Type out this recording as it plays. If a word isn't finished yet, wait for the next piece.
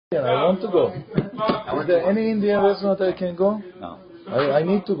I want to go. Is there any Indian restaurant I can go? No. I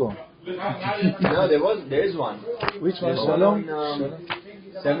need to go. No, there is one. Which one? There's Shalom? one,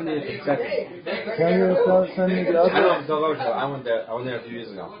 70th second. Can you send me the I address? don't know. I went there a few years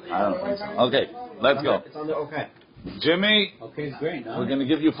ago. I don't think so. Okay, let's go. It's on the okay. Jimmy, Okay, it's great. No? we're going to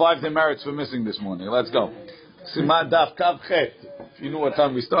give you 5 demerits for missing this morning. Let's go. Siman Daf Kav Chet. If you knew what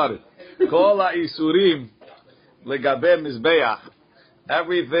time we started. Kol ha'isurim legabe mizbeach.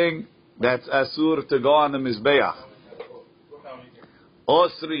 Everything that's asur to go on the mizbeach.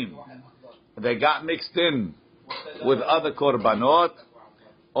 Osrim. They got mixed in with other korbanot.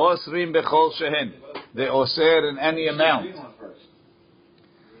 Osrim bechol shehen. They oser in any amount.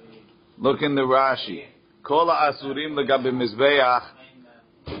 Look in the Rashi. Kol ha'asurim legabe mizbeach.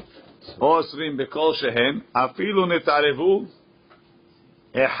 Osrim bechol shehen. Afilu netarevu.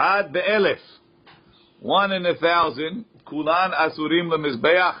 Ehad be'elef. 1 in 1,000. Kulan asurim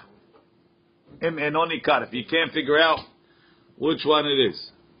lemizbeach. Im enoni kar. If you can't figure out which one it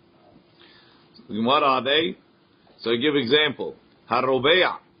is. What are they? So I give example.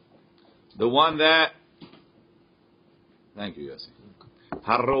 Harobeya. The one that... Thank you, Yossi.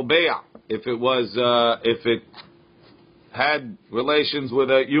 Harobeya. If it had relations with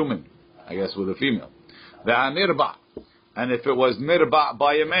a human. I guess with a female. Ve'anirba. And if it was nirba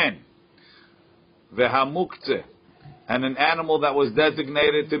by a man. Ve'hamukte. And an animal that was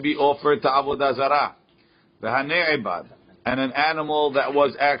designated to be offered to Avodah Zarah. Ve'hane'ibad. And an animal that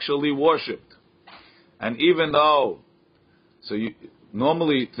was actually worshipped. And even though,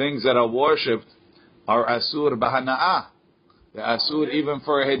 normally things that are worshipped are asur b'hana'ah. They're asur even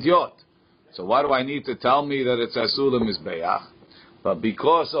for a hedyot. So why do I need to tell me that it's asur l'mizbeach? But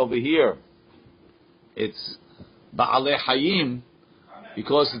because over here, it's ba'alei hayim,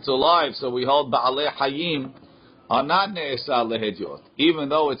 because it's alive, so we hold ba'alei hayim are not ne'esar lehedyot. Even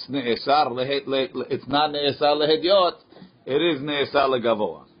though it's it's not ne'esar lehedyot, it is ne'esar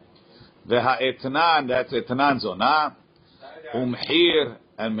legavoa. Ve'ha'etnan, that's etnan zonah, umhir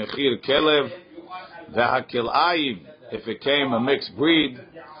and mechir kelev, ve'ha'kil'ayim, if it came a mixed breed,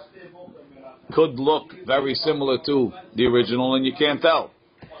 could look very similar to the original and you can't tell.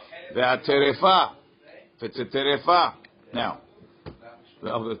 Ve'ha'terefa, if it's a terefa, now,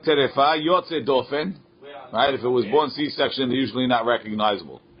 the terefa, yotze dofen, right? If it was born C-section, they're usually not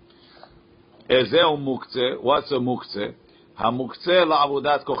recognizable. Ezeu muktzeh. What's a muktzeh? Ha-muktzeh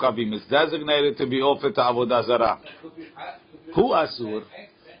la'avodat kochavim. It's designated to be offered to avodah zarah. Who asur?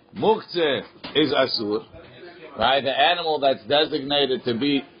 Muktzeh is asur. Right? The animal that's designated to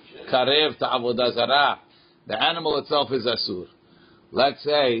be karev to avodah zarah. The animal itself is asur. Let's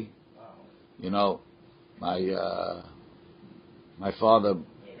say, my father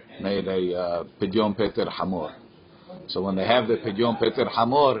made a pidyon peter hamor. So when they have the pidyon peter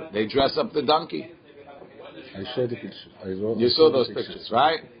hamor, they dress up the donkey. I showed the picture. You saw those pictures,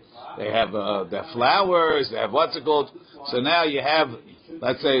 right? They have their flowers. They have what's it called? So now you have,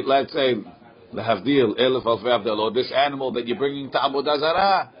 let's say, the havdil elef alfei havdil, or this animal that you're bringing to avodah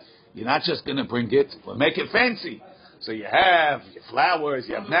zarah. You're not just going to bring it, but make it fancy. So you have your flowers,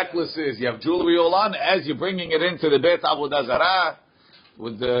 you have necklaces, you have jewelry all on as you're bringing it into the Beit Avodah Zarah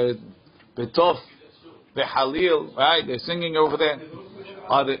with the Betof, the Halil, right? They're singing over there.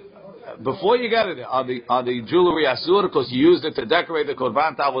 Before you get it, are the jewelry asur because you used it to decorate the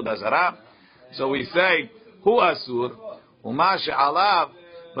Korban to Avodah Zarah? So we say, Hu asur, Uma she'alav,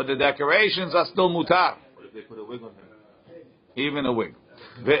 but the decorations are still mutar. What if they put a wig on him? Even a wig.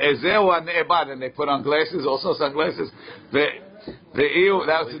 And they put on glasses, also sunglasses. When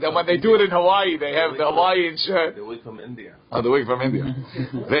they do it in Hawaii, they have the Hawaiian shirt. The wig from India. Oh, the wig from India.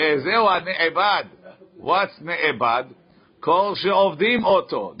 What's ne'ebad? Kol she'ovdim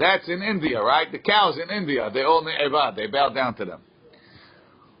oto. That's in India, right? The cows in India, they all ne'ebad. They bow down to them.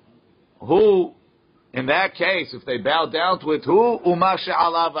 Who, in that case, if they bow down to it, who? Uma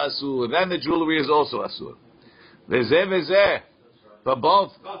she'alav asur. Then the jewelry is also asur. V'zeh. But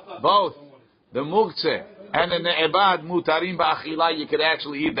both, the muktzeh and the ne'ebad mutarim ba'achila, you could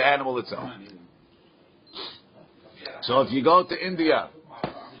actually eat the animal itself. So if you go to India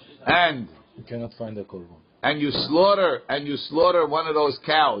and you cannot find a korban, and you slaughter one of those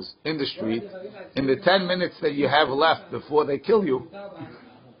cows in the street, in the 10 minutes that you have left before they kill you,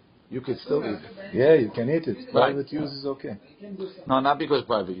 you could still eat it. Yeah, you can eat it. Private use is okay. No, not because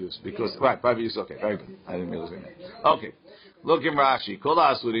private use. Private use is okay. Very good. I didn't realize that. Okay. Look in Rashi. Kol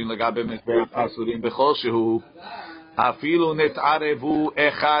ha'asurim legabe mizbeach asurim bechol shehu afilu net'arevu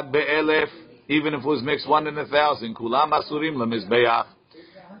echad be'elef. Even if it was mixed 1 in 1,000, kulam asurim lemizbeach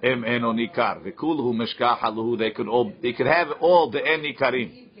em eno nikar. V'kulhu meshkach haluhu. They could have all the en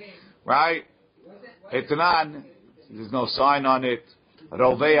nikarim. right? Etnan, there's no sign on it.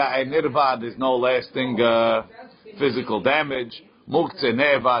 Rovea and nirvad, there's no lasting physical damage. Muktzeh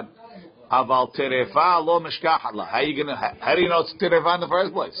nevad. Aval terefa lo mishkachala. How do you know it's terefa in the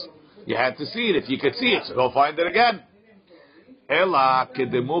first place? You had to see it. If you could see it, so go find it again. Ela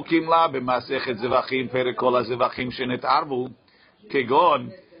kedemukim la b'masechet zevachim perikol hazevachim shenet'arvu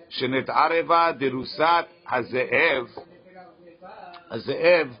kegon shenet'areva derusat hazeev.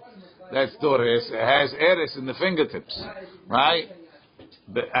 Hazeev, that's Torres. It has eres in the fingertips, right?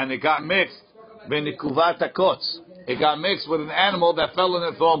 And it got mixed. Benikuvat hakotz. It got mixed with an animal that fell in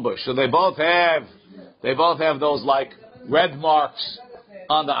a thorn bush. So they both have those like red marks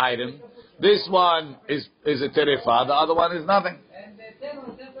on the item. This one is a terefa. The other one is nothing.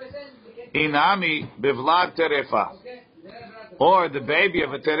 Inami bivlad terefa. Or the baby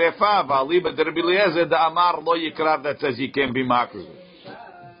of a terefa. V'aliba derbi Eliezer the amar lo yikrav that says you can't be makruh.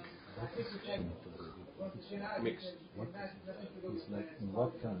 Mixed.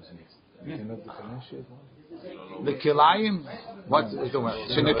 What comes mixed? You cannot differentiate one? The kilayim, what is the word?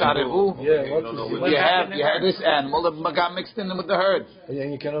 Shenetarevu. Yeah, what is You have this animal that got mixed in with the herd.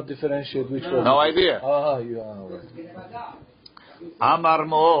 and you cannot differentiate which one. No idea. You are right. Amar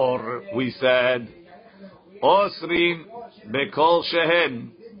Mor, we said, Osrim bekol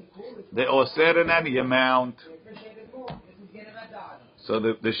shehen, the oser in any amount. So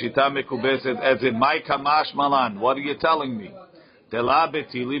the Shita Mekubeset as in my kamash malan. What are you telling me? Tela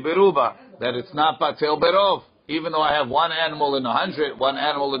betili beruba. That it's not patel berov. Even though I have one animal in 100, one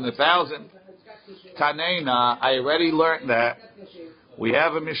animal in 1,000. Kanena, I already learned that. We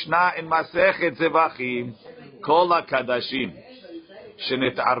have a Mishnah in Masechet Zevachim, Kol HaKadashim,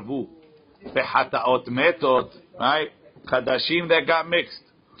 Shenet'arvu, B'Hataot Metot, right? Kadashim that got mixed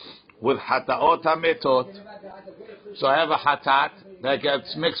with Hataot HaMetot. So I have a Hatat that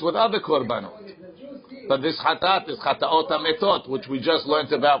gets mixed with other Korbanot. But this Hatat is Hataot HaMetot, which we just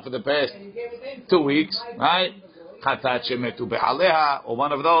learned about for the past 2 weeks, right? Hatat Shemetu Be'aleha, or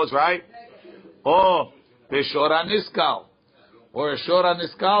one of those, right? Or Beshora Niskal, or a Shora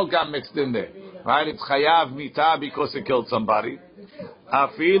Niskal got mixed in there, right? It's Chayav Mita because it killed somebody.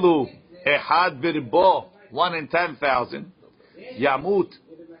 Afilu Ehad Birbo, 1 in 10,000.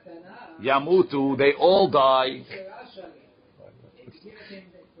 Yamutu, they all die.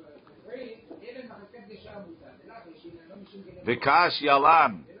 Vikash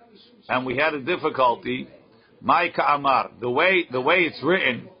Yalan, and we had a difficulty. Maika Amar, the way it's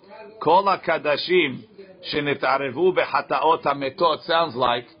written, Kol HaKadashim Shenetarevu BeHataot HaMetot sounds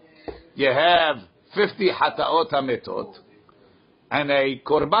like you have 50 Hataot HaMetot, and a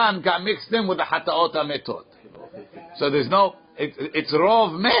Korban got mixed in with the Hataot HaMetot. So there's no, it's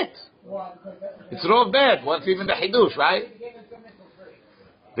Rov Met. It's Rov Bet. What's even the Hidush, right?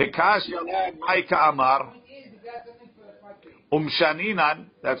 Vikash Yalan Maika Amar. Shaninan,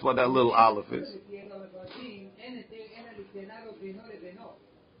 that's what that little aleph is.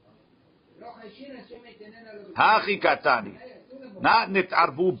 Hachi katani. Not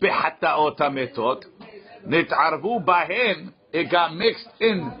nit'arvu b'hataot hametot. Nit'arvu bahen. It got mixed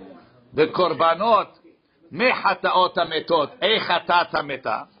in the korbanot. Mehataot hametot. Echatat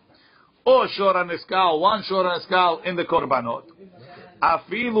hameta. Or shora neskal. One shora neskal in the korbanot.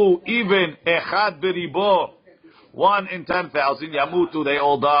 Afilu even echad beribo. 1 in 10,000, Yamutu, they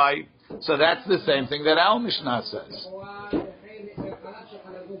all die. So that's the same thing that our Mishnah says.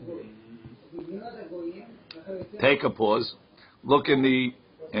 Take a pause. Look in the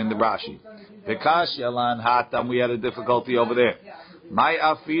Rashi. Vikash Yalan Hatam, we had a difficulty over there. My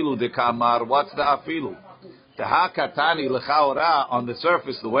afilu de kamar, what's the afilu? The hakatani lechaora, on the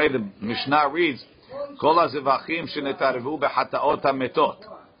surface, the way the Mishnah reads, Kol hazevachim shenetarevu behataot hametot.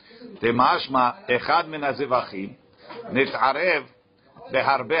 Temashma echad min hazevachim nit'arev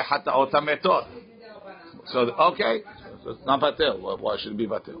beharbe hataot hametot. So okay, so it's not batel. Why should it be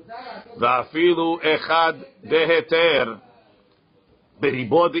batel? Va'afilu echad beheter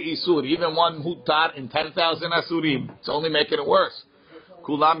beribo de'isur. Even one who tar in 10,000 asurim, it's only making it worse.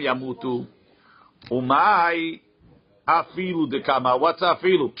 Kulam yamutu. Umay afilu dekama. What's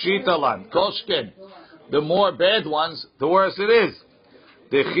afilu? Pshitalan koshken. The more bad ones, the worse it is.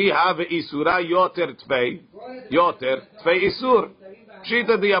 Dechi have isura yoter tvei isur.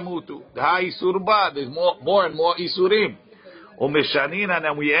 Pshita diyamutu. The ha isur ba. There's more and more isurim. Umeshanina,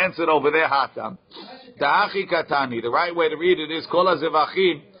 and we answered over there hatam. Ta'achi katani. The right way to read it is kol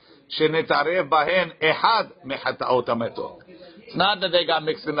hazevachim shenetarev bahen ehad mehataot hametot. It's not that they got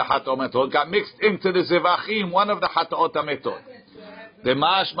mixed in the hataot hametot. Got mixed into the zevachim, one of the hataot hametot. The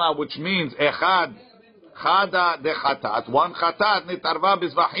mashma, which means echad Chada de chatat. One chatat nitarva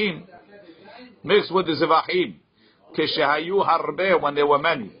bizvachim. Mixed with the zivachim. Keshehayu harbe, when there were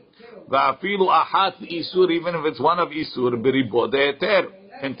many. Va'afilu ahat isur, even if it's one of isur, beribo de eter.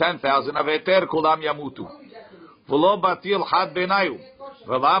 In 10,000 of eter, kulam yamutu. V'lo batil had benayu.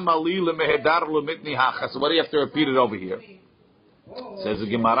 V'la mali lemehedar lemitni hacha. So what do you have to repeat it over here? Says the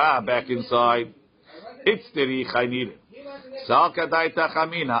Gemara back inside. It's terich, I need it. Sal kadai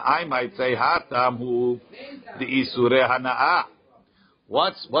tachamina. I might say hatamu the isure hanaa.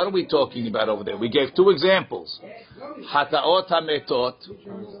 What are we talking about over there? We gave two examples. Hataot hametot.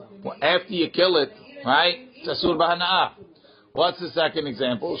 After you kill it, right? Tasur b'hanaa. What's the second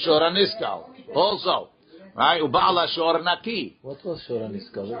example? Shora niskal. Also, right? Uba'ala shora naki. What was Shora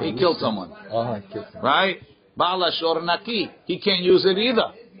Niskal? He killed someone. He killed someone. Right? Ba'ala shora naki. He can't use it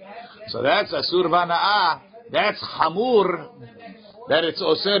either. So that's asur b'hanaa. That's hamur. That it's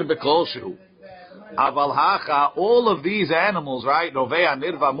oser b'kolshu. Aval hacha, all of these animals, right? Novea,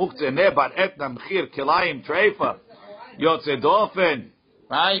 nirva, muktzeh, nebat, etna, mchir, kilayim, treifa, yotze dofen,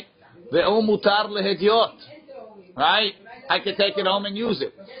 right? Ve'u mutar lehediot, right? I can take it home and use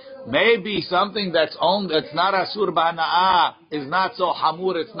it. Maybe something that's owned, that's not asur b'hana'ah, is not so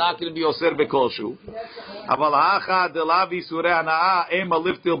hamur, it's not going to be oser b'kolshu. Aval hacha, delavi sureh hana'ah, ema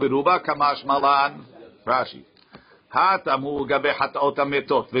liftil beruba, kamash malan, Rashi. Hatamu gabe hataot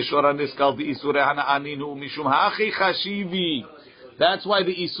hametot v'shora niskal v'isure hana'aninu mishum hachi chashivi. That's why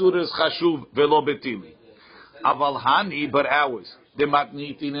the isur is chashuv velo betili. Aval hani, but ours. The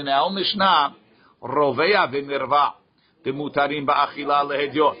matnitin in our Mishnah, roveya v'nirva. The mutarim ba'achila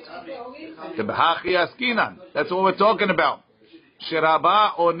lehediot. The b'hachi askinan. That's what we're talking about.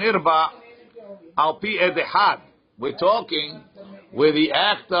 Shiraba or nirva al pi edehad. We're talking where the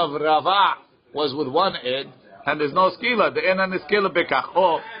act of rava was with one ed, and there's no skila. The enan is skila bekach.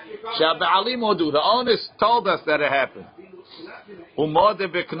 Oh, shaba'alim odu. The owners told us that it happened. Umode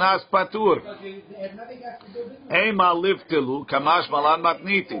beknas patur. Ema livtilu kamash malan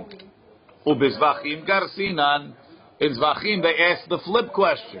matniti. Ubizvachim garsinan. In zvachim they asked the flip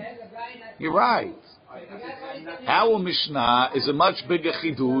question. You're right. Our Mishnah is a much bigger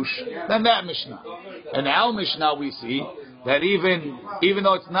chidush than that Mishnah. In our Mishnah we see that even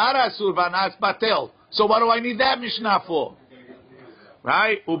though it's not asur v'anas batel. So what do I need that Mishnah for?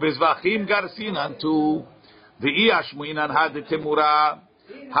 Right? Ubezvachim garsinan to the iashmuinan had the temura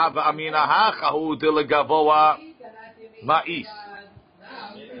have amina hachahu delegavoa ma'is.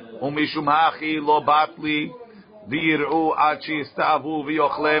 Umishum hachi lo batli v'yir'u achi istavu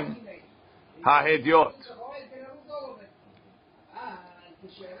v'yochlem ha'hediot.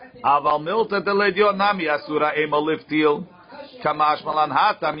 Aval milta delediot nami asura ema liftil. Kamash malan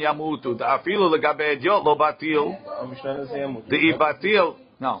hatam yamutu. The afilu legabe ediot lo batil. The ibatil.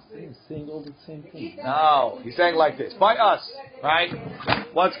 No. He's saying all the same thing. No. He's saying like this. By us, right?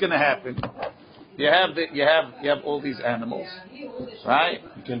 What's going to happen? You have all these animals, right?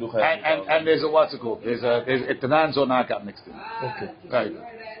 You can do and there's a what's it called? There's a tanan zonah got mixed in. Okay. Right.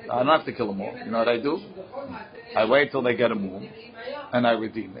 I don't have to kill them all. You know what I do? I wait till they get a moon, and I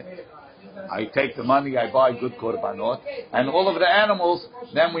redeem it. I take the money, I buy good korbanot, and all of the animals,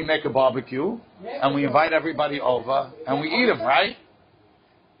 then we make a barbecue, and we invite everybody over, and we eat them, right?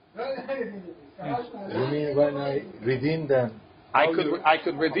 You mean when I redeem them? I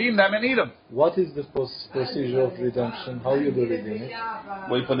could redeem them and eat them. What is the procedure of redemption? How you will redeem it?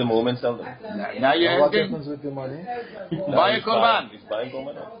 Wait for the moment, sell them. Now you're What asking, happens with the money? buy a korban. He's buying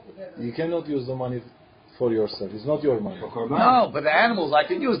korban. You cannot use the money for yourself. It's not your money. No, but the animals, I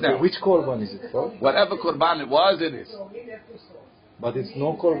can use them. Which korban is it for? Whatever korban it was, it is. But it's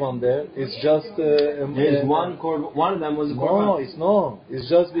no korban there. It's just There's one korban. One of them was a korban. No, it's no. It's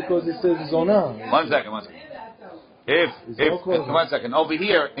just because it says zona. One second. One second. Over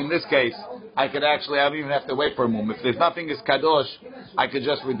here, in this case, I could actually, I don't even have to wait for a moment. If there's nothing is kadosh, I could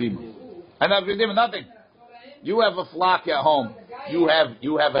just redeem it. And I've redeemed nothing. You have a flock at home. You have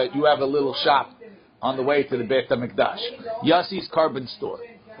a little shop on the way to the Beit HaMikdash. Yassi's Carbon Store,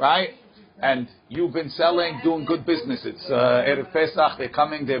 right? And you've been doing good business. It's Erev Pesach, they're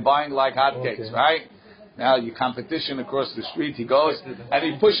coming, they're buying like hotcakes, right? Now your competition across the street, he goes and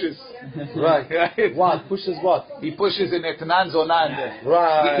he pushes. Right. What? Pushes what? He pushes an Etnan Zonah in there.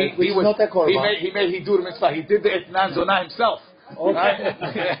 Right. It's not a korban. He made Hidur Mitzvah. He did the Etnan Zonah himself. Right?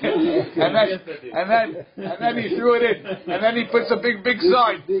 and then he threw it in. And then he puts a big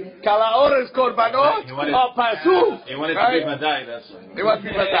sign. Kalaoras korbanot pasul. He wanted to Right? be Madai, that's why. He wants to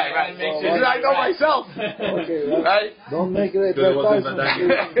be Madai, right? He said, I know myself. Okay, Right? don't make it So it wasn't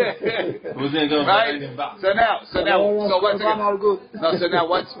advertisement. Who's going to go Right? in back? So once again, are good. no. So now,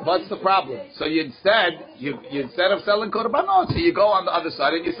 what's the problem? So you instead of selling korbanot, so you go on the other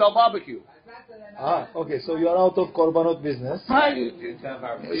side and you sell barbecue. Okay, so you are out of korbanot business. Right? You're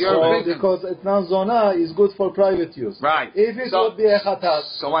a business. Because etnan zona is good for private use. Right. If it would be a chatat.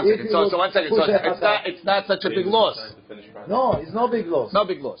 So one second. So it's not such a big loss. No, it's no big loss. No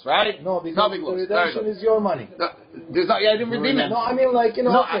big loss, right? No, because no big the loss. redemption is your money. There's not. Yeah, I didn't redeem it. No, I mean like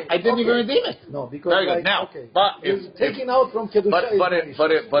No, okay, I didn't even redeem it. No, because Very good. like, Now, okay. but it's if taken out from kedusha.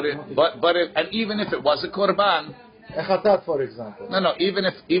 and even if it was a korban, a chatat, for example. no, even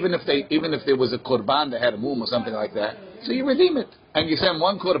if there was a korban that had a mum or something like that, so you redeem it and you send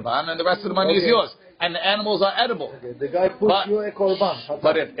one korban and the rest of the money is yours, and the animals are edible. Okay, the guy puts you a korban. Chatat.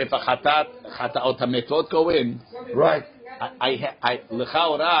 But if a chataot hametot go in, Right. I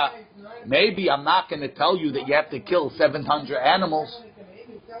l'chaora, maybe I'm not going to tell you that you have to kill 700 animals.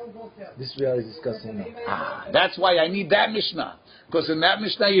 This we are discussing now. That's why I need that Mishnah. Because in that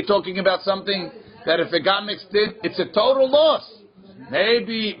Mishnah you're talking about something that if it got mixed in, it's a total loss.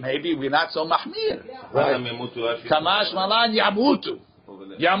 Maybe we're not so mahmir. Right. Kamash malan yamutu.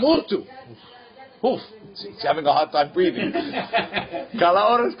 Yamutu. Oof. He's having a hard time breathing.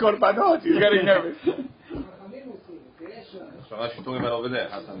 Kalaoras korbanot. He's getting nervous. So Rashi talking about over there.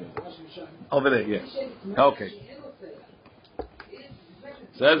 Over there, yes. Okay.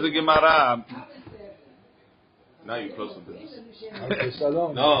 Says the Gemara. Now you're close to business. Okay,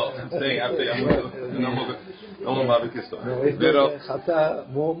 shalom. No, I'm saying after no more barbecue stuff. No, if there's a chata,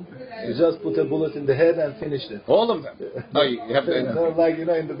 mum, you just put a bullet in the head and finish it. All of them. No, you have to. Not like, in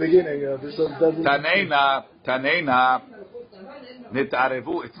the beginning, this one doesn't... Taneina,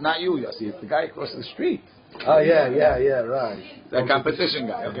 nitarevu. It's not you, Yossi. It's the guy across the street. Oh, yeah, right. The competition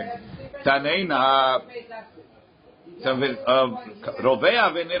guy. Okay. Taneina.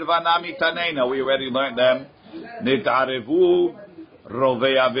 Rovea v'nirvanami taneina. We already learned them. Nitarevu,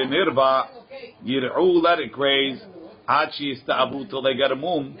 rovea v'nirva. Yir'u, let it graze. Achi yista'avu till they get a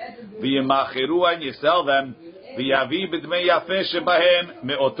mum. V'yimachiru, and you sell them. V'yavi b'dmei yafeh shebahen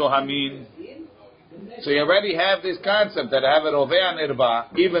me'oto hamin. So you already have this concept that I have a rovea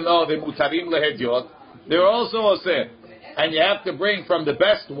nirva, even though they're mutarim lehediot, they're also oseh. And you have to bring from the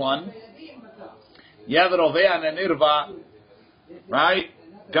best one. You have a rovea and a nirva, right?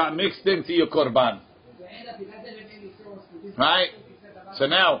 Got mixed into your korban. Right? So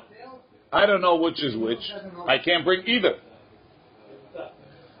now, I don't know which is which. I can't bring either.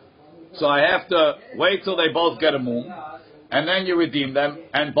 So I have to wait till they both get a mum, and then you redeem them,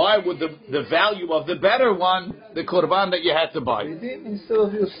 and buy with the value of the better one, the korban that you had to buy. Redeem instead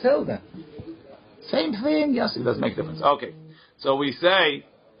of you sell them. Same thing. Yes, it does make a difference. Okay. So we say,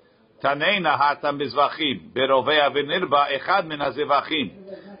 Taneina hatam mizvachim, berovea v'nirba, echad min hazevachim,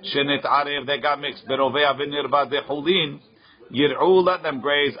 shenet'arev, they got mixed, berovea v'nirba dechulin, yir'u, let them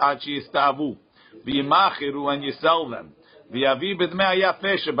graze, achi yistavu, v'yimachiru, and you sell them, v'yavi b'dmei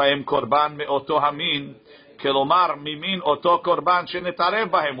hayafeh shebahem korban me'oto hamin, kelomar mimin oto korban shenet'arev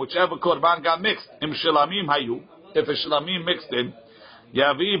bahem, whichever korban got mixed, im shelamim hayu, if a shelamim mixed in,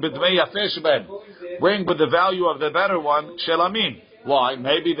 yavi b'dmei yafeh shebahem, bring with the value of the better one, shelamim. Why?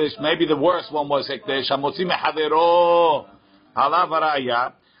 Maybe the worst one was hekdesh. Hamotzi mechavero alav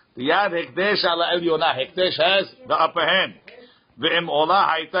haraya. The yad hekdesh ala elyona. Hekdesh has the upper hand. Ve'im ola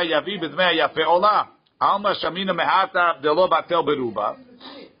hayta yavi b'dmei yafe ola. Alma shamina mehata delo batel beruba.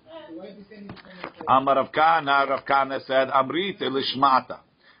 Amar Rav Kana said, Amrit elishmata.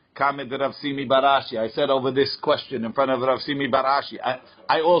 Kamed Rav Simi Barashi. I said over this question in front of Rav Simi Barashi.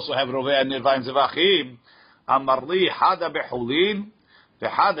 I also have Rovea Nirvain Zevachim. Amarli hada behulin,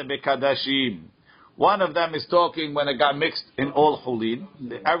 hada bekadashim. One of them is talking when it got mixed in all hulin.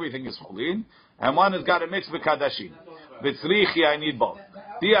 Everything is hulin, and one has got a mixed bekadashim. Vitzrichi, I need both.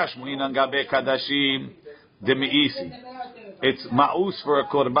 Diashmuin angabe kadashim demiisi. It's ma'us for a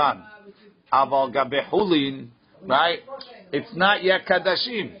korban. Aval gabe hulin, right? It's not yet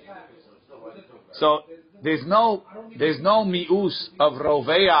kadashim. So there's no mi'us of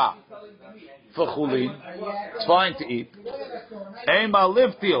rovea for chulin. It's fine to eat. Ema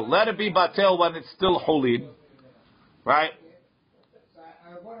livtil, let it be batel when it's still chulin, right?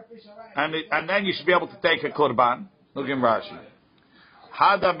 And then you should be able to take a korban. Look in Rashi.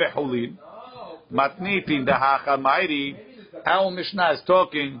 Hada behulin, matnitin dehachal ma'iri. Our Mishnah is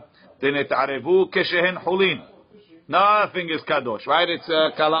talking, denetarevu keshehen chulin. Nothing is kadosh, right? It's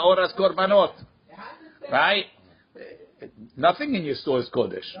kalaoras korbanot, right? Nothing in your store is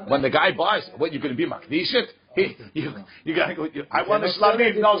kodesh. When the guy buys, what, you're going to be makdish it? You got to go. I want a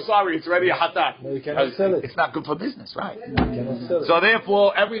shlamim. No, sorry, it's already a hatat. No, you cannot sell it. It's not good for business, right? You cannot sell it. So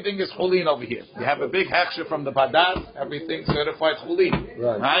therefore, everything is chulin over here. You have a big hechsher from the badat. Everything's certified chulin,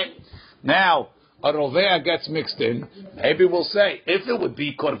 right? Now, a rovea gets mixed in. Maybe we'll say, if it would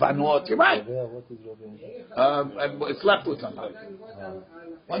be korbanot, you're right. What is rovea? And it's left with somebody.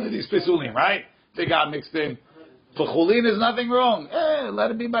 One of these pisulim, right? They got mixed in. For chulin, there's nothing wrong.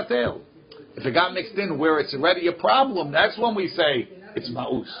 Let it be batel. If it got mixed in where it's already a problem, that's when we say it's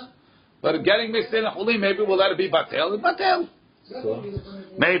ma'us. But getting mixed in chulin, maybe we'll let it be batel. It's batel. So?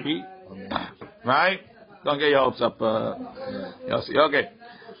 Maybe. Right? Don't get your hopes up, Yossi. Okay.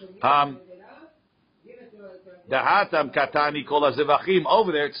 The hatam katani kol zevachim.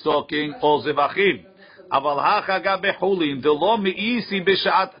 Over there it's talking all zevachim. Aval hacha gabe chulin. The lo meisi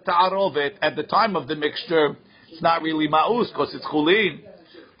b'shat ta'arovet. At the time of the mixture, it's not really ma'us because it's chulin.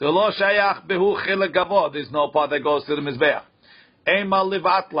 The lo shayach behu chilek gavod. There's no part that goes to the mizbeach. Ema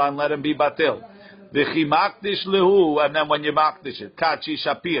livatlan. Let him be batil. V'chi makdish lehu. And then when you makdish it, kachi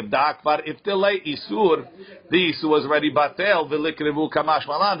shapir. Da'akvar iftilei isur. The isur was already batel. V'likrevu kamash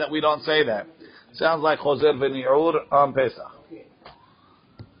malan. That we don't say that. Sounds like chozer v'ni'ur on Pesach.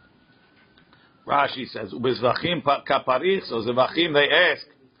 Rashi says, "Ubezvachim kaparich." So zevachim they ask,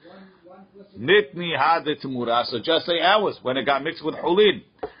 "Nitni had t'mura." So just say ours when it got mixed with chulin.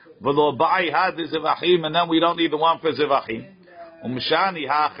 V'lo ba'i had zevachim, and then we don't need the one for zevachim. Umshani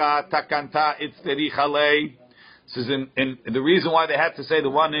hacha takanta itzterich alei. Says in the reason why they had to say the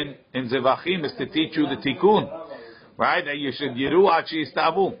one in zevachim is to teach you the tikkun. Right? And you should yiru achi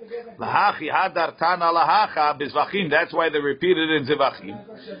istabu. Lahachi hadar tana lahacha bizvachim. That's why they repeated it in zevachim.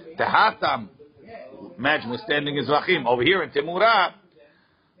 Tehatam. Imagine we're standing in zevachim. Over here in Temura,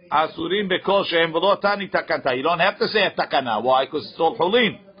 asurim bekol shehem v'lo tani takanta. You don't have to say a takana. Why? Because it's all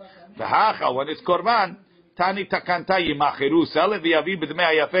chulin. Tehacha, when it's korban, tani takanta yimachiru. Sell it v'yavi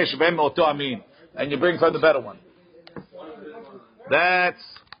b'dmei hayafeh shebem oto amin. And you bring from the better one. That's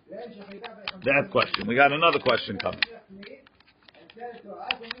that question. We got another question coming.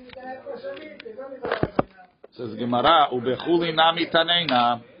 Says Gemara, ubechulin nami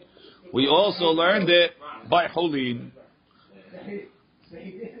taneina. We also learned it by chulin.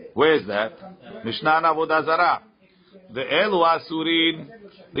 Where's that? Mishnah Avodah Zarah. The elu asurin.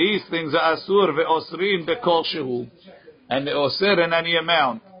 These things are asur ve'osrin bekol shehu, and the osir in any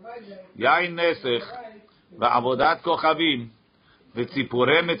amount. Yain nesech ve'avodat kochavim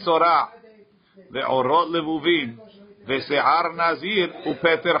ve'tzipurei metzorah ve'orot levuvim ve'sehar nazir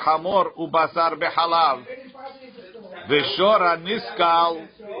u'peter hamor u'basar behalav ve'shora niskal.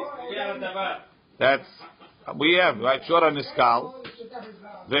 That's we have right. Shora niskal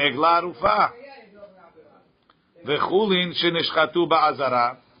ve'egla rufa ve'chulin shenishchatu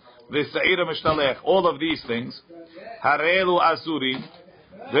ba'azara ve'sa'ira mishtalech. All of these things harelu asurim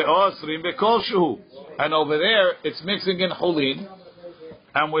ve'osrim bekol shuhu. And over there it's mixing in chulin,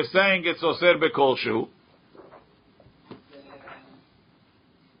 and we're saying it's oser bekol shuhu.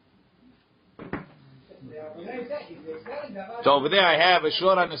 So over there I have a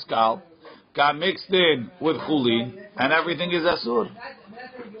shora niskal got mixed in with chulin, and everything is asur.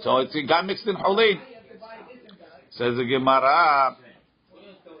 So it got mixed in chulin. Says the Gemara,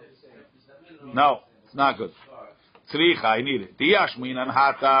 no, it's not good. Tzricha, I need it. Tiyashmin and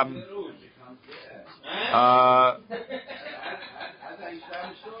hatam. I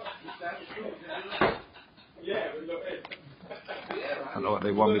don't know what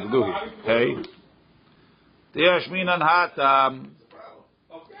they want me to do here. Okay. Tiyashmin and hatam.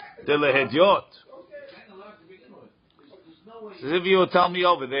 Delehediot. So if you tell me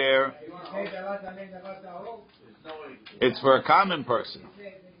over there, it's for a common person.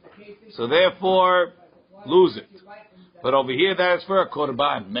 So therefore, lose it. But over here, that's for a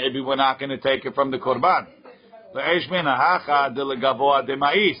korban. Maybe we're not going to take it from the korban. It's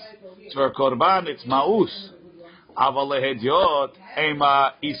for a korban, it's ma'us.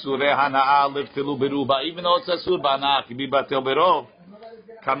 Even though it's asur b'ana, it be batel berov.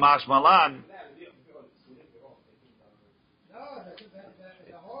 Kamash malan.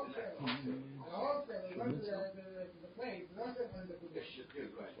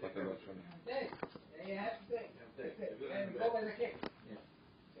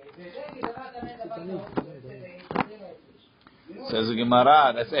 Says the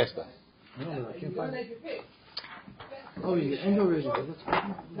Gemara, that's Esther. No, I can't find it. Oh, you end already.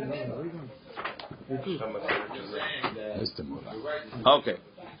 Okay.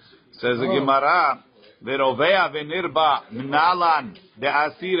 Says the Gemara, Verovea v'nirba mnalan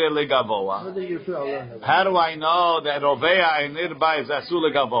de'asir legavoa. How do you feel? How do I know that Rovea and Nirba is Asur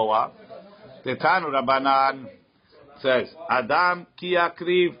legavoa? Tetanu Rabbanan says, Adam ki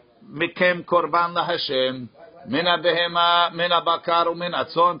yakriv mikem korban laHashem mina behema mina bakar umin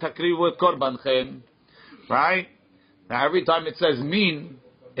atzon takrivu et korbanchem. Right? Now every time it says min,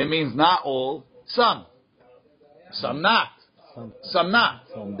 it means not all, some. Some not. Some not.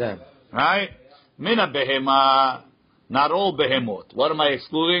 From them. Right? Mina behema, not all behemot. What am I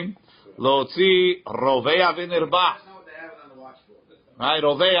excluding? Lotzi Rovea v'nirba. Right?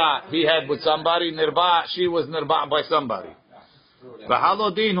 Rovea, he had with somebody. Nirba, she was nirba by somebody.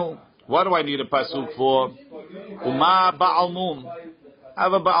 V'halodinu. What do I need a pasuk for? Uma ba'al mum.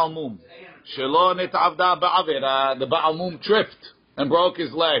 Have a ba'al mum. Shelo netavda ba'avera. The ba'al mum tripped and broke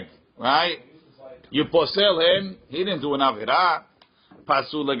his leg. Right? You posel him. He didn't do an avera.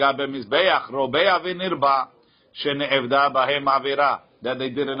 Pasul legabe mizbeach. Rovea v'nirba. Shene'evda bahem avera. That they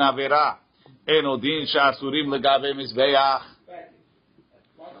did an avera. Enodin sha'asurim legabe mizbeach.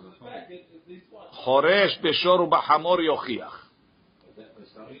 Choresh b'shor u'b'hamor yochiach.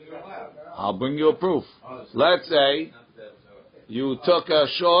 I'll bring you a proof. Let's say you took a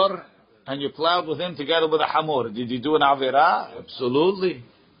shor and you plowed with him together with a hamor. Did you do an avera? Absolutely.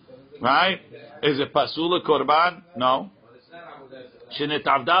 Right? Is it pasula korban? No.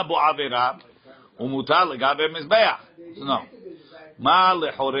 Shenetavda bo avera umutar legabe mizbeach. No. Ma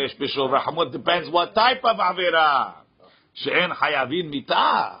lechoresh b'shor u'b'hamor depends what type of avera. She'en hayavin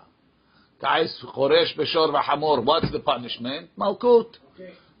mitah. Guys, choresh b'shor v'hamor. What's the punishment? Malkut.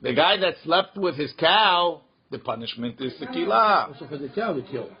 The guy that slept with his cow, the punishment is tekilah. Also for the cow to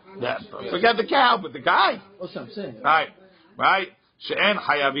kill. Yeah, forget the cow, but the guy. That's what I'm saying. Right, right. She'en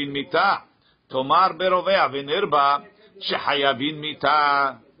hayavin mitah. Tomar berovea v'nirba she'hayavin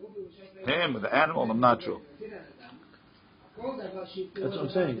mitah. Him, the animal, I'm not sure. That's what I'm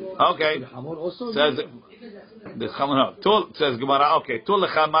saying. Okay. The hamor also. Says the Chamanah. Says Gemara. Okay. Tul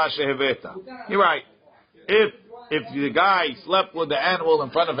lechama sheheveta. You're right. If the guy slept with the animal in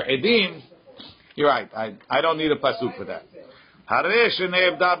front of Edim, you're right. I don't need a pasuk for that. Haresh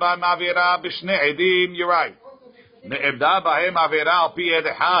ne'evda ba'am avera b'shnei Edim. You're right. Ne'evda ba'hem avera al pi ed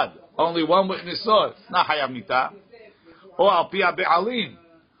echad. Only one witness saw it. Not hayav mitah. Or al pi ha'be'alim.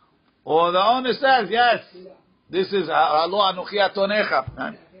 Or the owner says, yes, this is alo anuchi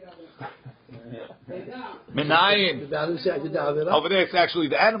atonecha. Menayin. Over there, it's actually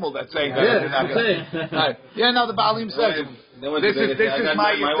the animal that's saying that. Yeah, yeah, no, the Baalim says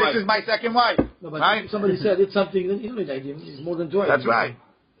this is my second wife. No, but right? somebody said it's something that it's more than twice. That's right.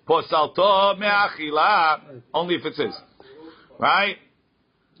 Posalto me'achila, only if it says. Right?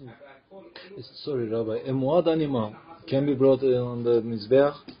 Sorry, Rabbi. A muad animal can be brought on the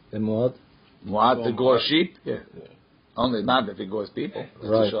mizbeach. A muad. Muad to gore sheep? Yeah. Only not if it goes people.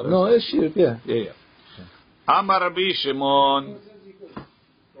 Right. No, a sheep, yeah. Yeah. Amar Rabbi Shimon.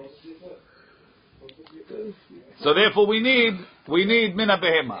 So therefore we need mina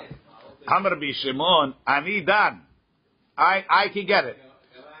behema. Amar Rabbi Shimon, ani dan. I can get it.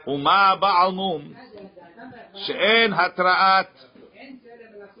 Uma ba'al mum. She'en hatra'at.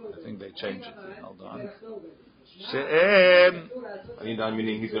 I think they changed it. Hold on. She'en. Ani dan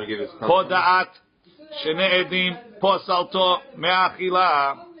meaning he's going to give us. Koda'at. Shene edim posalto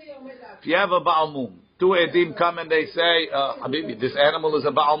me'achila. If you have a ba'al mum, two edim come and they say, Habibi, this animal is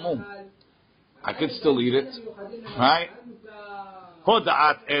a ba'al mum. I could still eat it, right?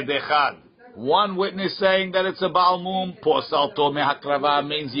 Hoda'at edechad. One witness saying that it's a ba'al mum, posalto me'hakrava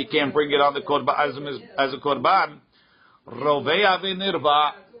means you can't bring it on the korban as a korban. Rovea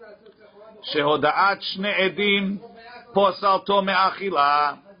v'nirva shehoda'at shne edim posalto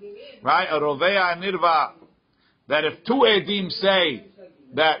me'achila. Right, a rovea and nirva, that if two edim say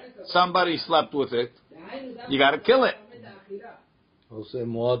that somebody slept with it, you got to kill it. Also,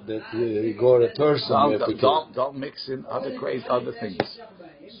 muad that you go a person. Don't mix in other things.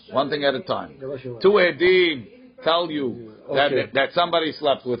 One thing at a time. Two edim tell you that somebody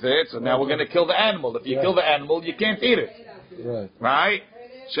slept with it, so now we're going to kill the animal. If you kill the animal, you can't eat it. Right?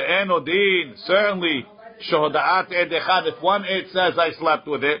 She'en odin, certainly. Shohoda'at edechad. If one ed says I slept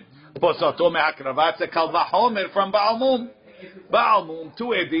with it. Posato me'akravat se kalva homer from Baal Mum. Baal Mum,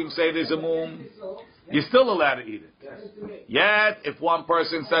 two edim say there's a mum. You're still allowed to eat it. Yet, if one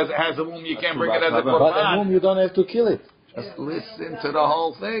person says it has a mum, you can't bring it as a korban. But a mum, you don't have to kill it. Just listen to the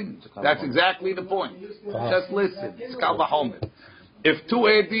whole thing. That's exactly the point. Just listen. It's kalva homer. If two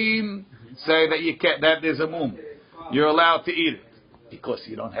edim say that you can't, that there's a mum, you're allowed to eat it because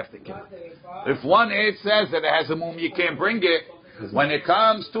you don't have to kill it. If one ed says that it has a mum, you can't bring it. When it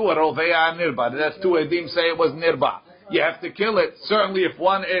comes to a Rovea Nirba, that's two Edim say it was Nirba. You have to kill it. Certainly if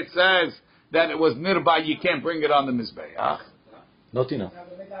one Ed says that it was Nirba, you can't bring it on the Mizbeach. Not enough.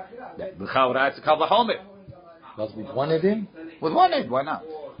 The Chavra, it's a Kavahomer. But with one edim? With one Ed, why not?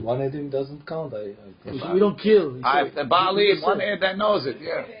 One edim doesn't count. We don't kill. The Bali, one Ed that knows it,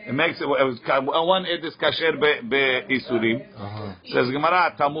 yeah. It makes it, one Ed is Kasher Isurim. Says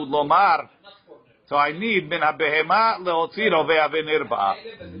Gemara, Talmud Lomar. So I need min ha-behema leotzi rovea v'nirba.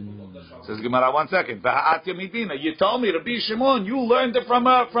 Says Gemara, 1 second. V'ha'at yamidina. You told me, Rabbi Shimon, you learned it from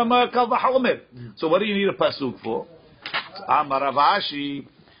a Kal V'chomer. So what do you need a pasuk for? Amar Rav Ashi,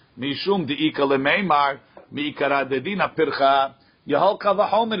 mishum de'ika lemeimar, mi'ikara dedina pircha. Your whole Kal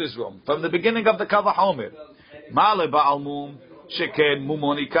V'chomer is wrong. From the beginning of the Kal V'chomer. Male ba'al mum, sheken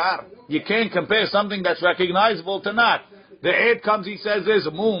mumonikar. You can't compare something that's recognizable to not. The Ed comes, he says there's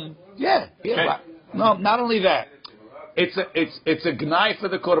a mum. Yeah. No, not only that. It's a gnai for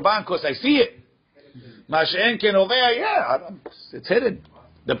the korban because I see it. Mashen kenovea, it's hidden.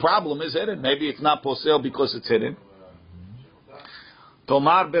 The problem is hidden. Maybe it's not posel because it's hidden.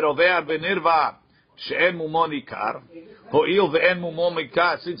 Tomar berovea benirva she'en mumonikar ho'il ve'en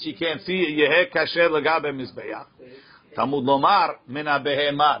mumonikar. Since you can't see it, yeheh kasher legabe mizbeach. Talmud lomar mina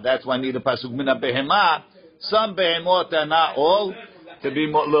behema. That's why I need a pasuk mina behema. Some behemot are not all. To be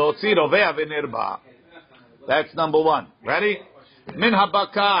leotzi rovea v'nirba. That's number one. Ready? Min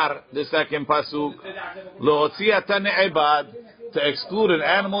habakar, the second pasuk. Leotzi ata ne'ebad, to exclude an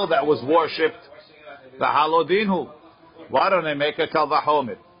animal that was worshipped. V'halodinhu. Why don't they make a kal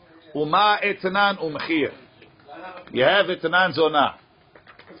v'chomer? Uma etnan umchir. You have etnan zonah.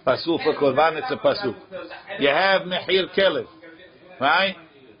 Pasuk for korban, it's a pasuk. You have mechir kelev. Right?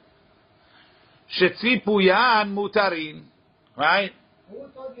 Shetzipuyan mutarin. Right?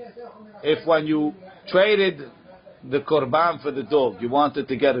 If when you traded the korban for the dog, you wanted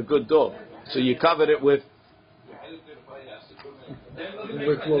to get a good dog, so you covered it with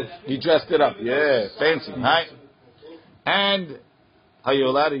clothes. You dressed it up, fancy, right? And are you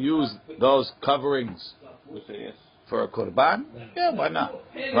allowed to use those coverings for a korban? Yeah, why not?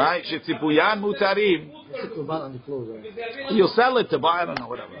 Right? Shetzipuyan mutarim. You'll sell it to buy, I don't know,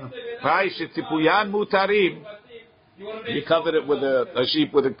 whatever. Right? Shetzipuyan mutarim. You covered it with a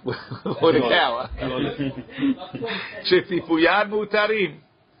sheep with a cow. Shetzipuyan mutarim.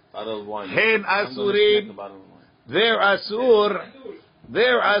 Hen asurim. They're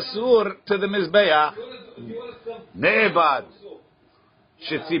asur to the mizbeach. Ne'ebad.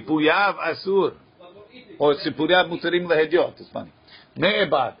 Shetzipuyav asur. Or tzipuyav mutarim lehediot. It's funny.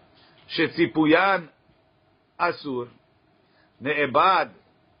 Ne'ebad. Shetzipuyan asur. Ne'ebad.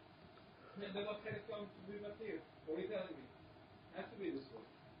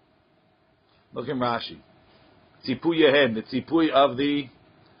 Look in Rashi. Tzipuy yehen, the tzipuy of the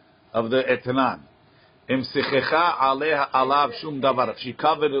etnan. Im sichecha aleha alav shum davar. If she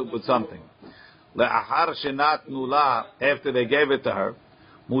covered it with something. Le'achar shenatnu la, after they gave it to her.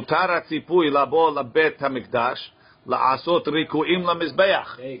 Mutara tzipuy labo labet hamikdash. La'asot rikuim lamizbeach.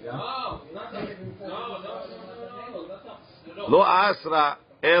 Lo asra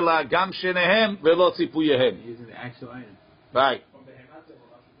ela gam shenehem velo tzipuy yehen. Using the actual item. Right.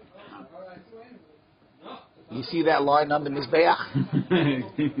 You see that line on the Mizbeach?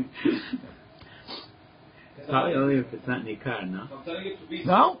 Probably only if it's not Nikar, no?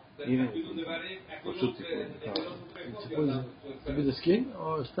 No? Even To be the skin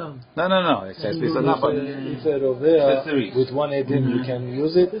or stam? No. It says this is not. If a rovea with one edim, you can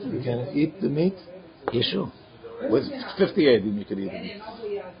use it. You can eat the meat. Yeah, sure. With 50 edim, you could eat it.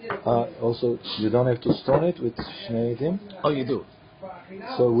 Also, you don't have to stone it with shnei edim. Oh, you do.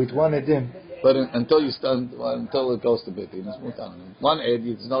 So with one edim. But until you stone, until it goes to bit, it's one ed,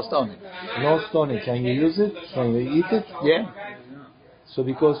 it's no stoning. No stoning. Can you use it? Can you eat it? Yeah. So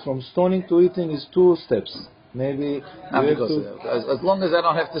because from stoning to eating is 2 steps. Maybe Not because of that. As long as I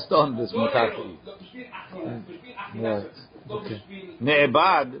don't have to stone this mutar to eat. Right. Okay.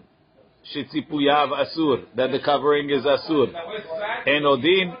 Ne'ebad shetzipuyav asur, that the covering is asur.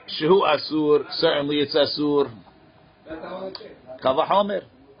 Enodin shehu asur, certainly it's asur. Kavahomer.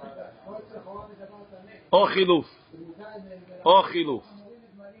 O chiluf.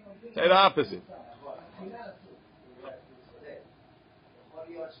 Say the opposite.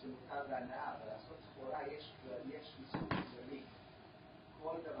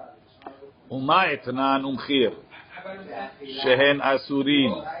 Uma etnan umchir. Shehen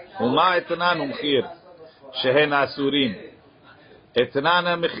asurim. Uma etnan umchir. Shehen asurim. Etnan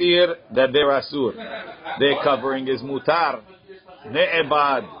umchir, that they're asur. Their covering is mutar.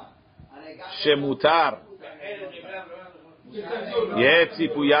 Ne'ebad. Shemutar. Yeah,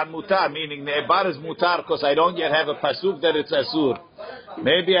 tzipuyan mutar, meaning ne'ebad is mutar because I don't yet have a pasuk that it's asur.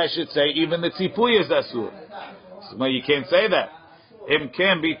 Maybe I should say even the tzipuy is asur. So you can't say that. Im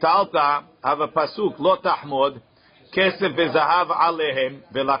ken bitalta, have a pasuk, lo tahmod, kesef v'zahav alehem,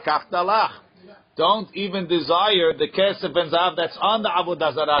 v'lakach dalach. Don't even desire the kesef and zahav that's on the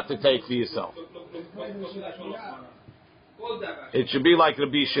avodah zarah to take for yourself. It should be like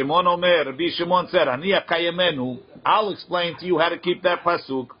Rabbi Shimon Omer. Rabbi Shimon said, "Aniya kayemenu." I'll explain to you how to keep that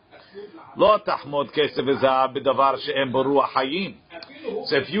pasuk. Lo tahmod kesef v'zahav b'davar she'em bo ruach hayim.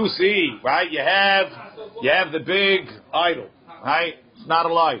 So if you see, right, you have the big idol, right? It's not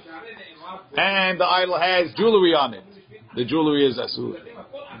alive, and the idol has jewelry on it. The jewelry is asur,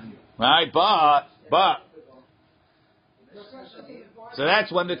 right? But so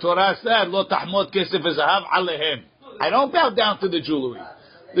that's when the Torah said, "Lo tahmod kesef v'zahav alehem." I don't bow down to the jewelry.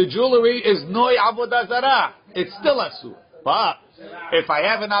 The jewelry is noi avodah zarah. It's still asur. But if I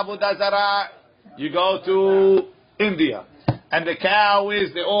have an avodah zarah, you go to India, and the cow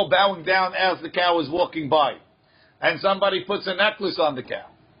they're all bowing down as the cow is walking by, and somebody puts a necklace on the cow.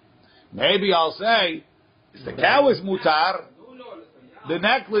 Maybe I'll say, if the cow is mutar, the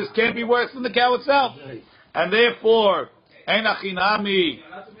necklace can't be worse than the cow itself. And therefore, ein achinami,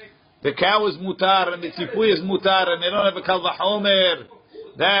 the cow is mutar and the tzipui is mutar and they don't have a kal vachomer.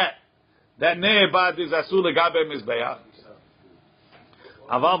 That ne'ebad is asul legabe mizbeach.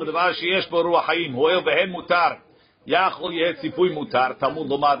 Aval b'davar sheyesh bo ruach hayim, ho'el vehen mutar, yachol yeh tzipui mutar, tamud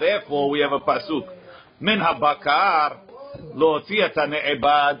loma. Therefore, we have a pasuk. Min habakar, lo hotzi et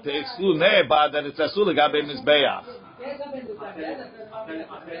ne'ebad, to exclude ne'ebad, that it's asul legabe mizbeach.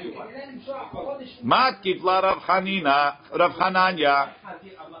 Mat kifla Rav Hananya,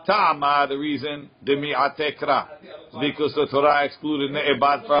 Ta'ama, the reason, demi'atekra, because the Torah excluded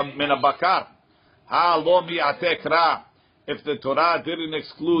ne'ebad from min habakar. Ha lo mi'atekra, if the Torah didn't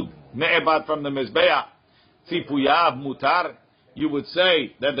exclude ne'ebad from the mizbeach, tzipuyav mutar, you would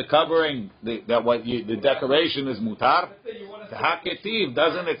say that the covering, the decoration is mutar. The haketiv,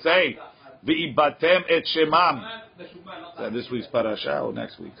 doesn't it say, v'ibatem et shemam? So this week's parasha or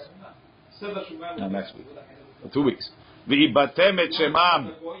next week's? No, next week. Or 2 weeks. V'ibatem et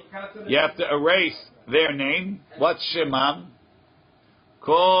shemam. You have to erase their name. What's shemam?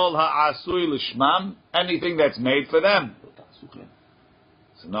 Kol ha'asui l'shmam. Anything that's made for them.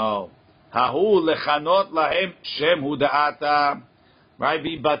 So no. Hahu lechanot lahem shem hu da'ata. Right?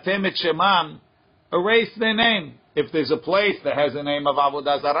 V'ibatem et shemam. Erase their name. If there's a place that has a name of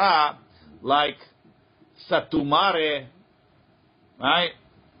avodah zarah, like Satumare, right?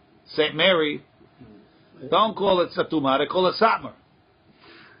 St. Mary, don't call it Satumare, call it Satmar.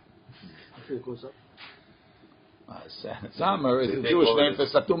 Satmar is the Jewish name for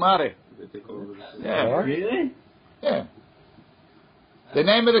Satumare. Yeah. Really? Yeah. The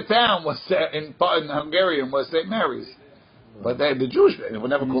name of the town was in Hungarian was St. Mary's, but the Jewish name, they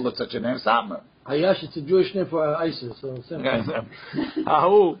would never call it such a name, Satmar. Hayash, it's a Jewish name for ISIS. So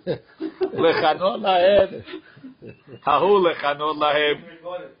Hahu lechanot lahem. Hahu lechanot lahem.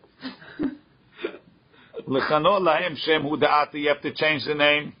 Lechanot lahem shem hu da'ati. You have to change the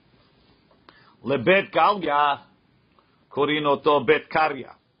name. Lebet Kalya korin oto Bet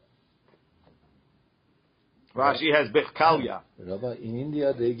Karya. Rashi has Bet Kalya. Rabbi, in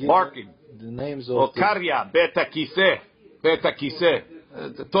India they give Barking. the names Or of Karya Bet Akise. Bet Akise.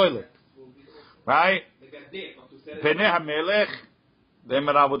 The toilet. Right? Peneh HaMelech, the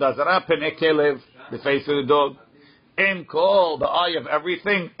Emer Avodah Zarah, Peneh Kelev, the face of the dog. Ein Kol, the eye of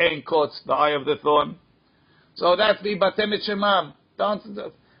everything. Ein Kotz, the eye of the thorn. So that's the Batem et Shemam. Don't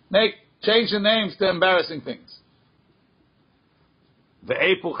change the names to embarrassing things. The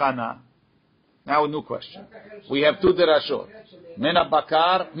Eipuchana. Now a new question. We have 2 derashot. Mina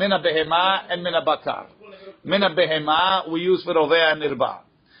Bakar, Mina Behema, and Mina Bakar. Mina Behema we use for Rovea and Nirba.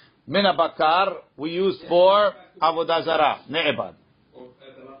 Mina bakar we use for avodah zarah, ne'ebad.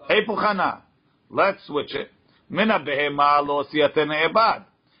 Eipuchana, let's switch it. Mina behema lo siyate ne'ebad.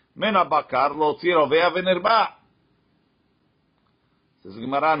 Mina bakar lo sirovea v'nirba. Says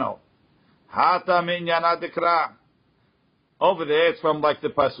Gemara no. Hata minyana dekra. Over there it's from like the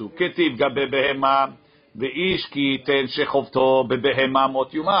pasuk. Ketiv gabe behema ve'ish ki ten shechovto bebehema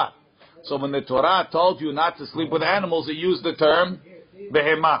mot yuma. So when the Torah told you not to sleep with animals, it used the term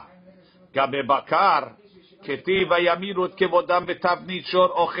behema. Gabe bakar, ketiv ayamirut kevodam betavnit shor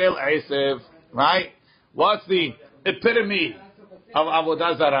ochel esev. Right? What's the epitome of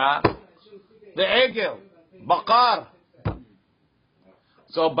avodah zarah? The egel, bakar.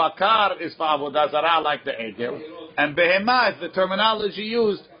 So bakar is for avodah zarah like the egel, and behema is the terminology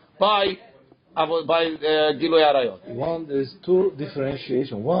used by by Gilui Arayot. One, there is two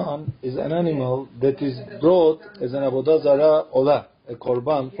differentiation. One is an animal that is brought as an Avodah Zarah Olah, a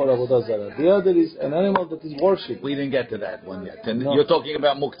korban for Avodah Zarah. The other is an animal that is worshipped. We didn't get to that one yet. And No. you're talking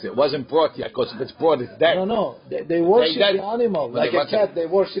about muktzah. It wasn't brought yet, because if it's brought, it's dead. No, they worship They- the animal. Like a cat, they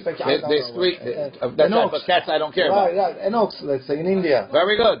worship a cat. There's three. An That's ox. but cats I don't care Right, about. an ox, let's say, in India.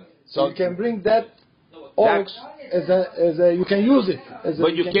 Very good. So you can bring that ox as a you can use it.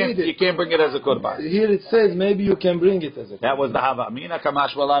 But you can can't eat it. you can't bring it as a korban. Here it says maybe you can bring it as a That was the hava. Mina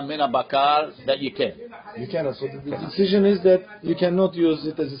kamashwala mina bakar, that you can. You cannot. So the decision is that you cannot use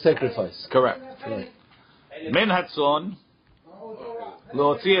it as a sacrifice. Correct. Right. Min hatzon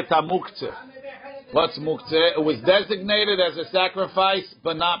lo'otzi et hamuktzeh. What's muktzeh? It was designated as a sacrifice,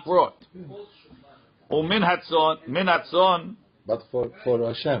 but not brought. Umin hatzon, But for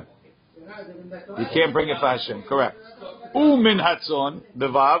Hashem. you can't bring it for Hashem. Correct. Umin hatzon, the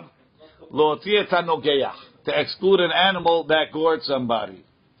vav, lo'otzi et hanogeach, to exclude an animal that gored somebody.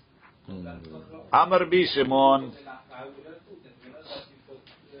 Amar bi Shimon,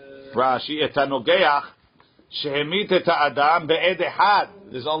 Rashi, et hanogeach, shehemit et ha'adam be'ed echad.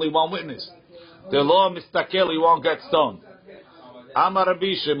 There's only one witness. The law mistakel, he won't get stoned. Amar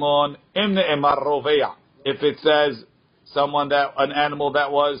Rabbi Shimon, im ne'emar roveya. If it says an animal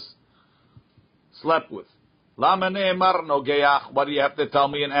that was slept with. Lama ne'emar nogeach. What do you have to tell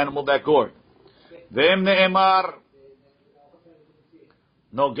me? An animal that gored. Ve'im ne'emar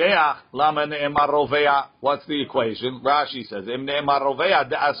nogeach. Lama ne'emar roveya. What's the equation? Rashi says, im ne'emar roveya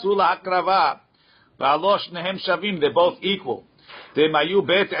de'asula hakrava. Va'alosh nehem shavim. They're both equal. If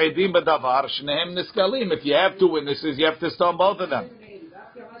you have two witnesses, you have to stone both of them.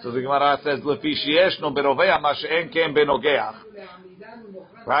 So the Gemara says,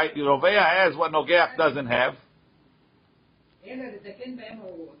 right? Roveya has what Nogeach doesn't have.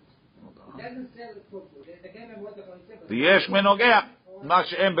 Yesh min Nogeach, ma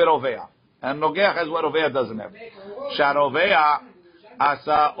she'en beroveya. And Nogeach has what Roveya doesn't have. Sharoveya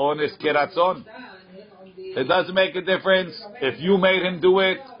asa ones keratzon. It doesn't make a difference if you made him do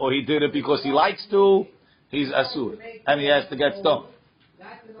it or he did it because he likes to. He's asur and he has to get stoned.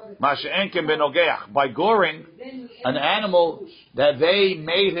 By goring an animal that they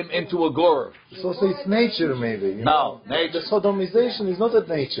made him into a gorer. So it's nature, maybe. No, nature. The sodomization is not at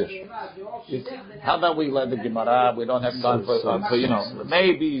nature. How about we let the Gemara? We don't have time for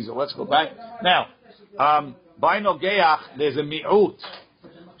maybes. Or let's go back now. By nogeach, there's a mi'ut,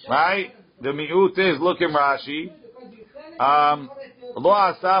 right? The mi'ut is, look in Rashi, lo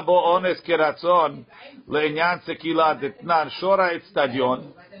asa bo ones keratzon le'inyan sekila detnan shora et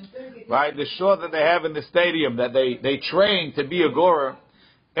stadion, right? The shore that they have in the stadium that they train to be a gorer,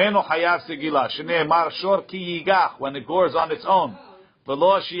 eno hayav segila, shneimar shor ki yigach, when the gorer is on its own,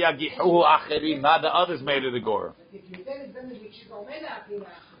 v'lo shiyagihuhu acherim, not the others made it a gorer.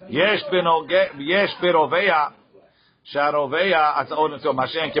 Yesh beroveya, Sharoveya,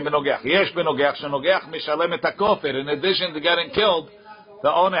 Yesh benogech, shenogech mishalem et hakofer. In addition to getting killed,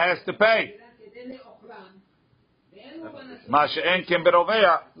 the owner has to pay. Ma she'en ken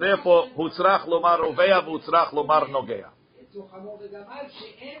beroveya, therefore, hutzrach lomar roveya, hutzrach lomar nogeya.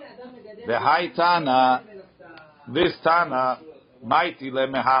 V'hai Tana, this Tana, mighty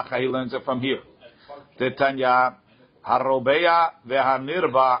lemehacha, he learns it from here. Tetanya, harobeya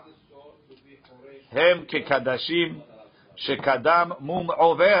v'hanirba, hem kekadashim, shekadam mum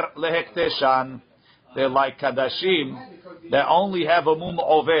over lehekteshan. They're like kadashim that only have a mum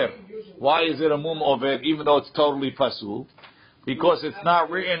over. Why is it a mum over even though it's totally pasul? Because it's not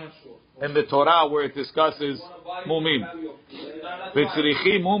written in the Torah where it discusses mumim.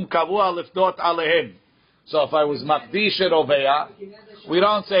 V'tzrichi mum kavua lifdot alehem. So if I was makdish roveya, we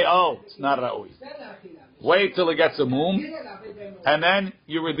don't say, oh, it's not ra'ui. Wait till it gets a mum, and then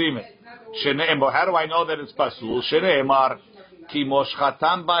you redeem it. Shene'emar, how do I know that it's pasul? Shene'emar, ki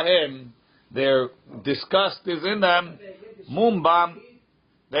moshchatam bahem, their disgust is in them. Mumbam,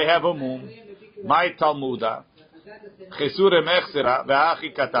 they have a mum. My Talmuda, chesure mechsera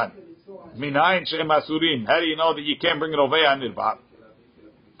ve'achi katan. Minayin she'em asurim. How do you know that you can't bring roveya nirba?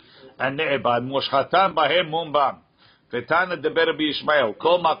 And ne'ebad, moshchatam bahem mumbam. Vetana deber b'Yishmael.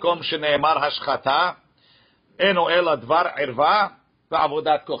 Kol makom shene'emar hashchata, eno ela dvar irva,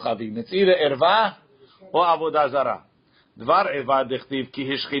 ve'avodat kochavim. It's either irva or avodah zara. Dvar irva dechtiv ki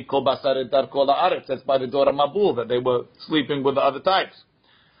hishchit kol basar et dar kol haaretz. That's by the door of Mabul, that they were sleeping with the other types.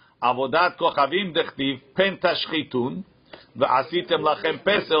 Avodat kochavim dechtiv pen tashchitun ve'asitem lachem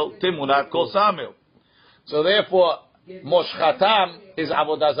pesel timunat kol samil. So therefore, moshchatam is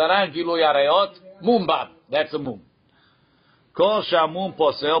avodah zara and gilui arayot mumbam. That's a mum. Kol shamum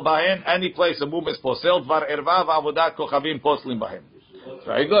posel bahen, any place a mum is posel, dvar erva v'avodat kochavim poslim bahen.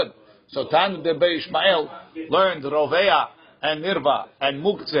 Very good. So Tan de Ishmael learned Rovea and Nirva and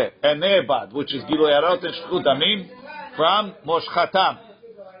Muktzeh and Ne'bad, which is Gilui Arot and Shchut Damim, from Moshchatam.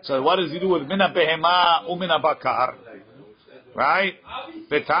 So what does he do with Mina Behema Umina Bakar? Right?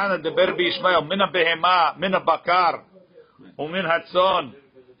 Vetana de Ishmael, Mina Behema, Mina Bakar, Umin Hatzon,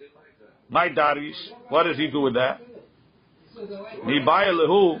 my Darish. What does he do with that? Nibaya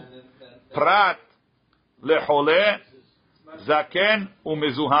Lehu, Prat, Lechole, Zaken,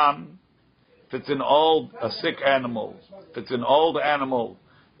 Umezuham. If it's a sick animal, if it's an old animal,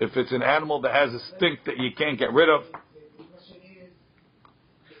 if it's an animal that has a stink that you can't get rid of,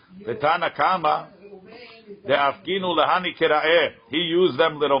 Vetana Kama, the Afginu Lahani Keraeh, he used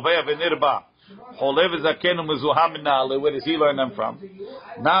them Liroveh Venirba, Cholev Zakenu Mezuham Minale, where does he learn them from?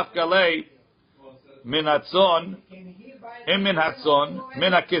 Nafkalei, Minatzon, Imin Hatzon,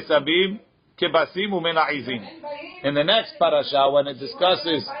 Mina Kesabim, Kebasim Umina Izim. In the next parasha, when it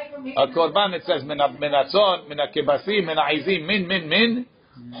discusses a korban, it says minatzon, mina kebasim, mina izim, min,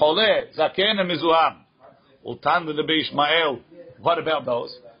 chole, zaken, and mizuham. Ultan the Ishmael. What about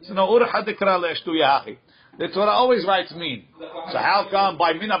those? So no, urha dikra le'eshtu yahachi. The Torah always writes min. So how come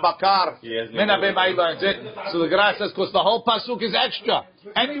by mina bakar, mina b'mai learns it? So the Gemara says, because the whole pasuk is extra.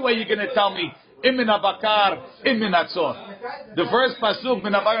 Anyway, you're going to tell me, in mina bakar, in minatzon. The first pasuk,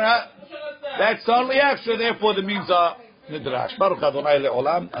 mina bakar, that's totally extra, therefore the means are Nidrash. Baruch Adonai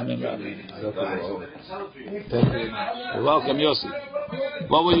le'olam. Amen. Thank you. You're welcome, Yossi.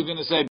 What were you going to say?